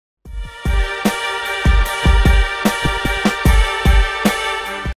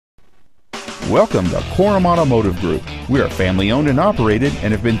Welcome to Korum Automotive Group. We are family owned and operated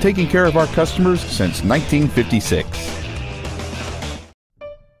and have been taking care of our customers since 1956.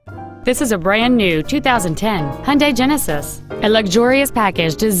 This is a brand new 2010 Hyundai Genesis, a luxurious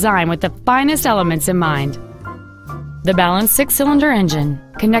package designed with the finest elements in mind. The balanced 6-cylinder engine,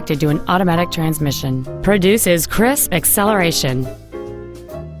 connected to an automatic transmission, produces crisp acceleration.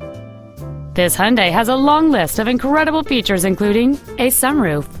 This Hyundai has a long list of incredible features including a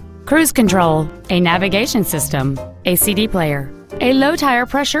sunroof, cruise control, a navigation system, a CD player, a low tire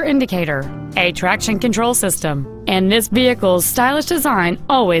pressure indicator, a traction control system, and this vehicle's stylish design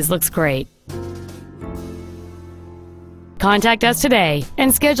always looks great. Contact us today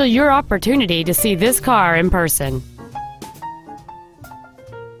and schedule your opportunity to see this car in person.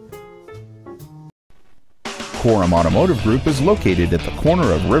 Korum Automotive Group is located at the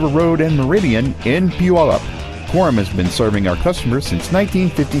corner of River Road and Meridian in Puyallup. Korum has been serving our customers since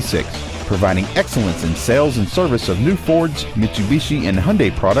 1956, providing excellence in sales and service of new Fords, Mitsubishi, and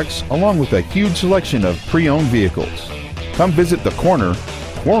Hyundai products, along with a huge selection of pre-owned vehicles. Come visit the corner,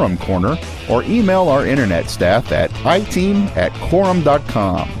 Korum Corner, or email our internet staff at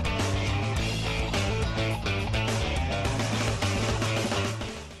iteam@korum.com.